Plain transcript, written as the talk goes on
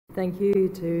Thank you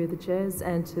to the chairs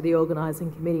and to the organising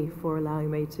committee for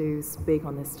allowing me to speak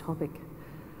on this topic.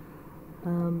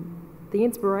 The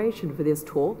inspiration for this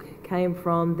talk came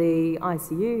from the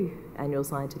ICU annual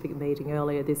scientific meeting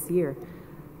earlier this year,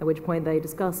 at which point they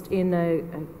discussed in a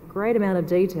great amount of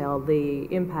detail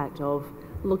the impact of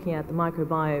looking at the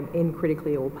microbiome in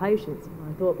critically ill patients.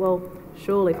 I thought, well,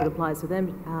 surely if it applies to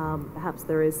them, perhaps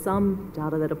there is some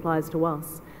data that applies to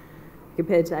us.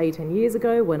 Compared to 18 years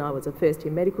ago, when I was a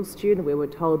first-year medical student, we were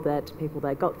told that people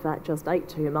that got fat just ate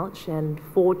too much, and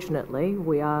fortunately,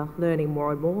 we are learning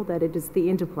more and more that it is the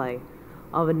interplay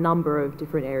of a number of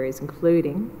different areas,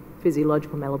 including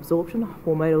physiological malabsorption,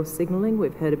 hormonal signalling,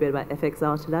 we've heard a bit about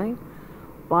FXR today,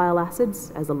 bile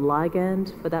acids as a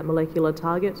ligand for that molecular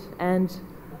target, and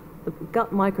the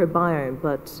gut microbiome,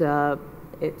 but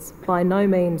it's by no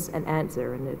means an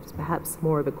answer, and it's perhaps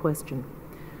more of a question.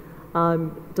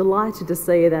 I'm delighted to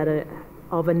see that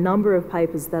of a number of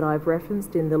papers that I've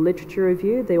referenced in the literature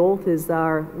review, the authors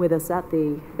are with us at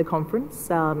the conference,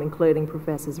 including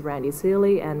Professors Randy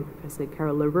Seeley and Professor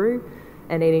Carol LaRue,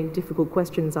 and any difficult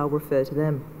questions I'll refer to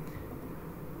them.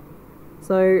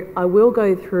 So I will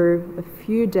go through a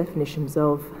few definitions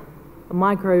of a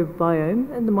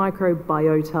microbiome and the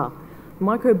microbiota.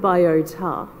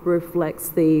 Microbiota reflects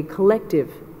the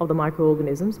collective of the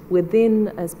microorganisms within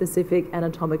a specific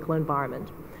anatomical environment.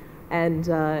 And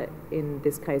in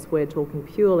this case, we're talking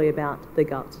purely about the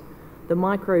gut. The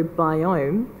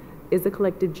microbiome is the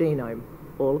collective genome,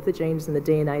 all of the genes and the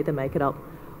DNA that make it up,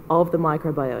 of the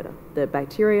microbiota, the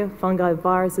bacteria, fungi,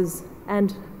 viruses,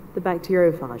 and the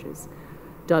bacteriophages.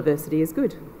 Diversity is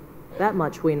good. That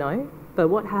much we know. But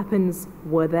what happens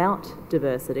without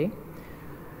diversity?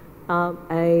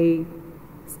 A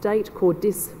state called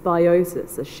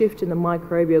dysbiosis, a shift in the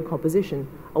microbial composition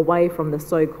away from the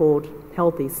so-called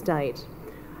healthy state,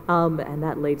 and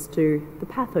that leads to the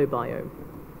pathobiome.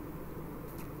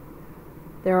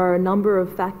 There are a number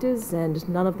of factors, and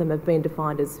none of them have been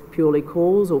defined as purely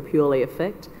cause or purely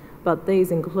effect, but these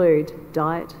include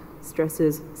diet,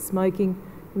 stressors, smoking,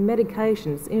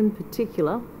 medications, in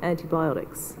particular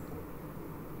antibiotics.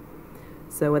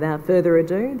 So without further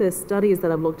ado, the studies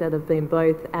that I've looked at have been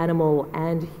both animal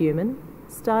and human,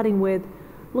 starting with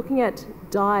looking at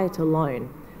diet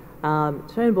alone.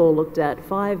 Turnbull looked at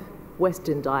 5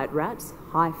 Western diet rats,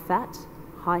 high fat,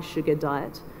 high sugar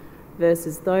diet,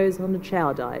 versus those on the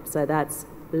chow diet, so that's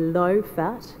low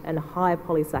fat and high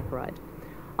polysaccharide.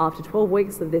 After 12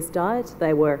 weeks of this diet,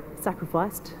 they were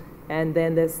sacrificed, and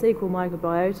then their sequel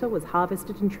microbiota was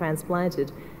harvested and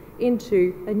transplanted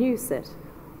into a new set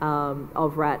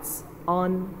of rats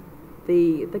on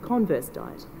the converse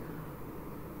diet.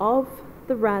 Of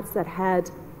the rats that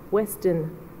had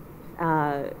Western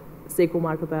sequel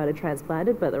microbiota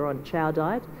transplanted, but they're on chow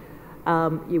diet,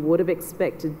 you would have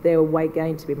expected their weight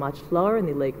gain to be much lower, in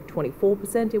the league of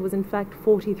 24%. It was in fact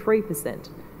 43%.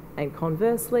 And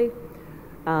conversely,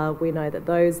 we know that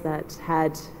those that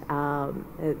had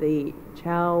the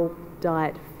chow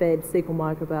diet fed sequel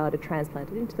microbiota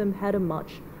transplanted into them had a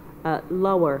much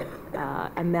lower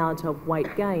amount of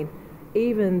weight gain,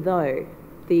 even though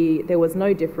there was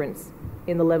no difference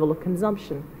in the level of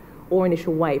consumption or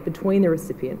initial weight between the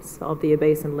recipients of the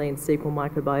obese and lean sequel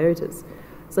microbiotas.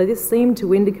 So this seemed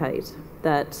to indicate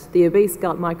that the obese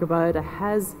gut microbiota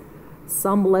has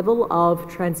some level of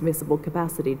transmissible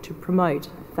capacity to promote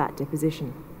fat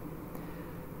deposition.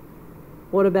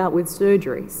 What about with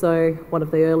surgery? So one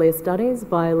of the earlier studies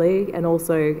by Lee and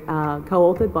also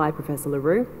co-authored by Professor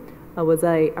LaRue was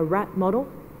a rat model,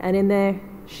 and in their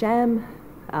sham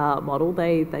model,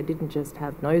 they didn't just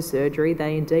have no surgery,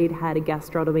 they indeed had a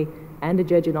gastrotomy and a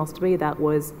jejunostomy that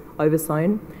was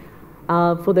oversewn.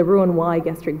 For the Roux-en-Y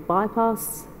gastric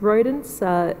bypass rodents,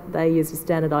 they used a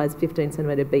standardised 15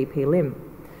 centimetre BP limb.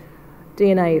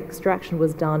 DNA extraction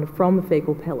was done from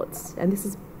fecal pellets, and this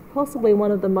is possibly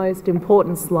one of the most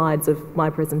important slides of my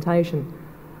presentation.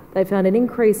 They found an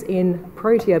increase in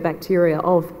proteobacteria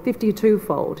of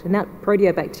 52-fold, and that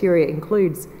proteobacteria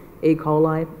includes E.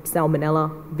 coli,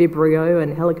 Salmonella, Vibrio,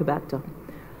 and Helicobacter.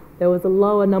 There was a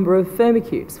lower number of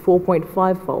firmicutes,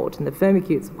 4.5-fold, and the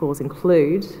firmicutes, of course,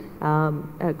 include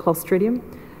Clostridium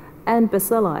and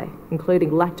bacilli,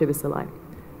 including lactobacilli.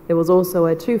 There was also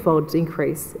a 2-fold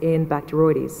increase in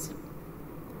Bacteroides.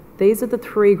 These are the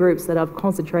 3 groups that I've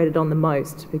concentrated on the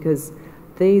most because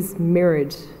these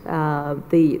mirrored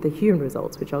the human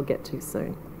results, which I'll get to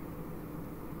soon.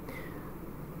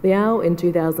 Liao in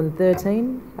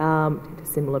 2013 did a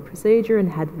similar procedure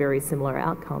and had very similar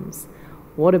outcomes.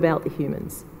 What about the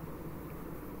humans?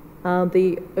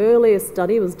 The earliest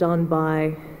study was done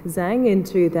by Zhang in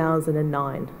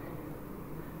 2009.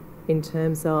 in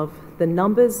terms of the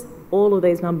numbers. All of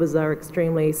these numbers are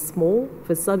extremely small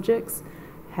for subjects.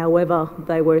 However,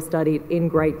 they were studied in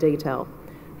great detail.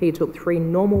 He took 3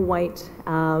 normal weight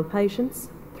patients,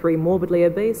 3 morbidly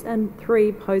obese, and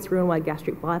 3 post-Roux-en-Y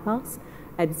gastric bypass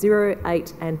at 0,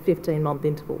 8, and 15-month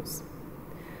intervals.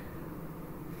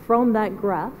 From that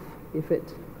graph, if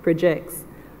it projects,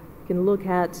 you can look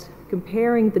at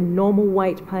comparing the normal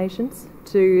weight patients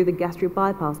to the gastric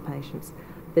bypass patients,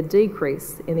 the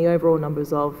decrease in the overall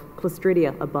numbers of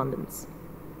Clostridia abundance.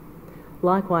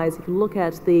 Likewise, if you look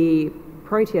at the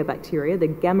proteobacteria, the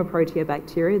gamma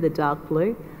proteobacteria, the dark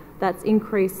blue, that's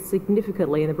increased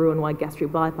significantly in the Roux-en-Y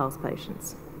gastric bypass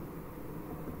patients.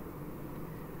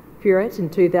 Furet in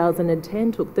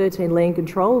 2010 took 13 lean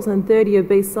controls and 30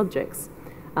 obese subjects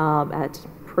at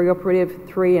preoperative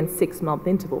 3 and 6 month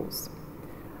intervals.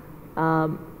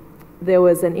 There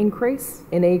was an increase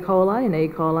in E. coli, and E.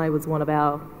 coli was one of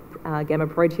our gamma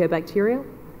proteobacteria,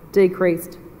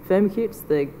 decreased firmicutes,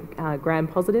 the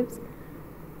gram-positives.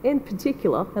 In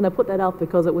particular, and I put that up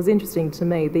because it was interesting to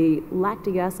me, the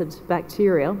lactic acid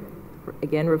bacteria,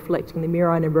 again reflecting the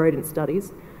murine and rodent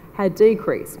studies, had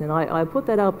decreased. And I put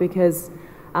that up because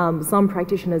some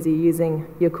practitioners are using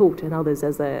Yakult and others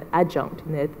as an adjunct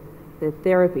in their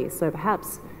therapy, so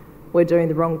perhaps we're doing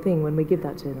the wrong thing when we give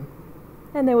that to them.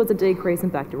 And there was a decrease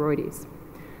in Bacteroides.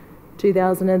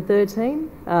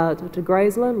 2013, Dr.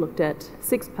 Graisler looked at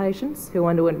 6 patients who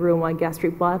underwent Roux-en-Y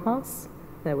gastric bypass.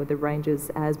 There were the ranges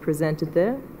as presented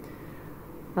there.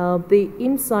 The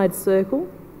inside circle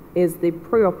is the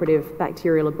preoperative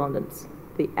bacterial abundance.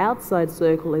 The outside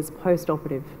circle is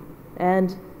postoperative.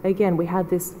 And again, we have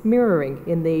this mirroring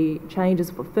in the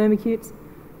changes for firmicutes,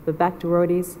 for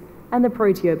Bacteroides, and the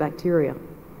proteobacteria.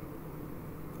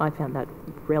 I found that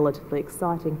relatively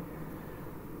exciting.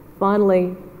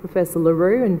 Finally, Professor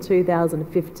LaRue in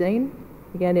 2015,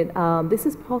 again, this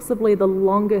is possibly the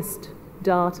longest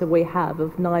data we have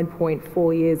of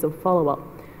 9.4 years of follow-up.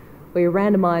 We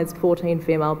randomised 14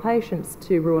 female patients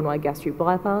to Roux-en-Y gastric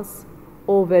bypass,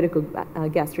 or vertical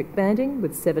gastric banding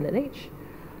with 7 in each.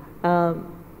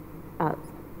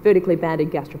 Vertically banded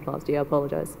gastroplasty, I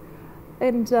apologise.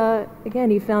 And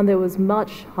again, he found there was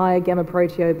much higher gamma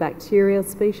proteobacteria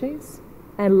species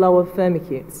and lower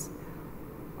firmicutes.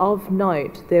 Of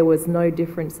note, there was no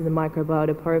difference in the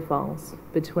microbiota profiles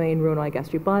between Roux-en-Y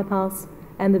gastric bypass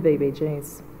and the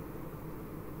VBGs.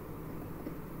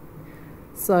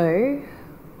 So,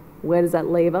 where does that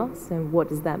leave us and what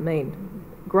does that mean?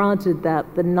 Granted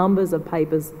that the numbers of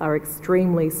papers are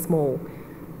extremely small.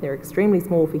 They're extremely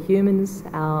small for humans,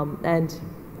 and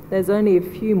there's only a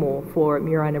few more for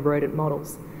murine and rodent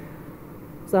models.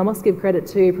 So I must give credit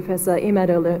to Professor Imad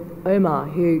Omar,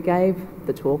 who gave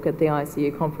the talk at the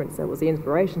ICU conference that was the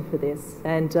inspiration for this,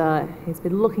 and he's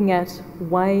been looking at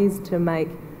ways to make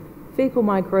fecal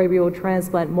microbial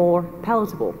transplant more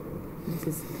palatable. This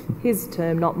is his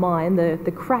term, not mine, the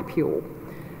crapule.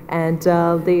 And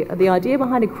the idea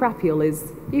behind a crapule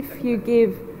is if you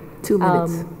give 2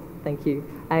 minutes. Thank you.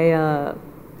 A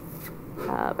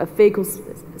fecal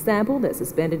sample that's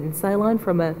suspended in saline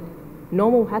from a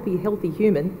normal, happy, healthy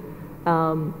human,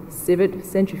 sieve it,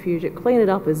 centrifuge it, clean it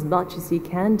up as much as you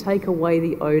can, take away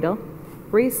the odour,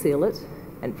 reseal it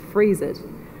and freeze it,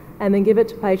 and then give it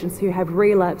to patients who have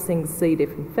relapsing C.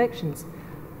 diff infections.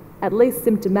 At least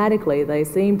symptomatically, they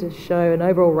seem to show an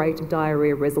overall rate of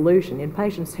diarrhoea resolution in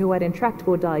patients who had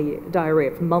intractable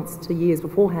diarrhoea for months to years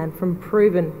beforehand from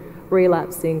proven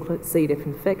relapsing C. diff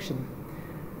infection.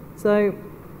 So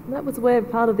that was where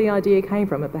part of the idea came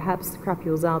from, and perhaps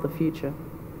crapules are the future.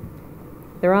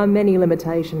 There are many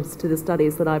limitations to the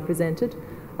studies that I presented.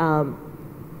 They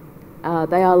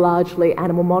are largely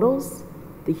animal models.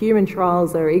 The human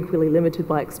trials are equally limited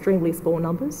by extremely small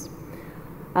numbers.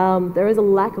 There is a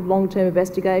lack of long-term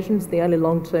investigations. The only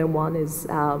long-term one is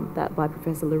that by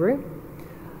Professor LaRue.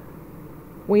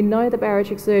 We know that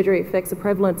bariatric surgery affects the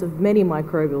prevalence of many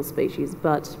microbial species,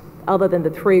 but other than the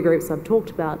 3 groups I've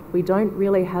talked about, we don't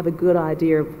really have a good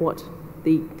idea of what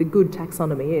the good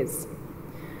taxonomy is.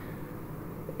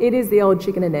 It is the old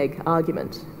chicken and egg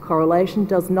argument. Correlation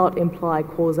does not imply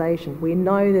causation. We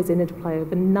know there's an interplay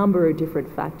of a number of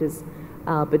different factors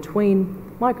between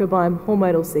microbiome,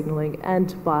 hormonal signalling,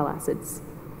 and bile acids.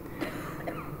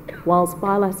 Whilst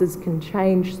bile acids can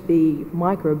change the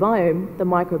microbiome, the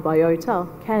microbiota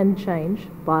can change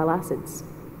bile acids.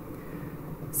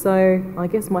 So I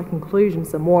guess my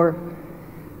conclusions are more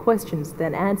questions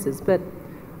than answers, but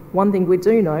one thing we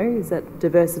do know is that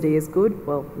diversity is good.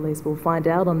 Well, at least we'll find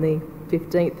out on the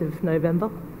 15th of November.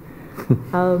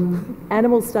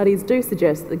 Animal studies do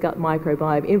suggest the gut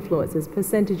microbiome influences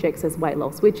percentage excess weight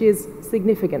loss, which is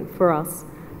significant for us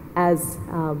as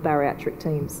bariatric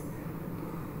teams.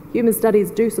 Human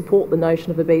studies do support the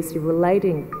notion of obesity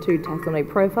relating to taxonomic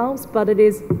profiles, but it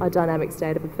is a dynamic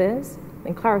state of affairs,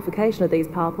 and clarification of these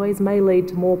pathways may lead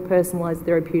to more personalised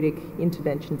therapeutic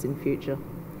interventions in future.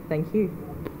 Thank you.